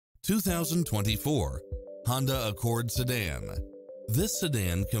2024 Honda Accord Sedan. This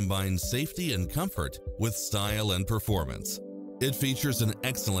sedan combines safety and comfort with style and performance. It features an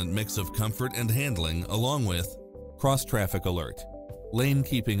excellent mix of comfort and handling along with cross-traffic alert, lane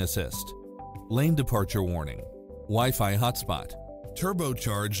keeping assist, lane departure warning, Wi-Fi hotspot,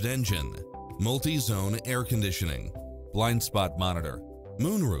 turbocharged engine, multi-zone air conditioning, blind spot monitor,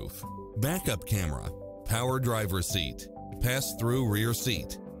 moonroof, backup camera, power driver seat, pass-through rear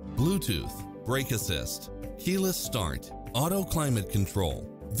seat, Bluetooth, brake assist, keyless start, auto climate control.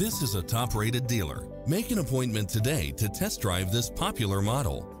 This is a top-rated dealer. Make an appointment today to test drive this popular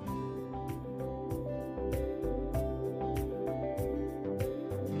model.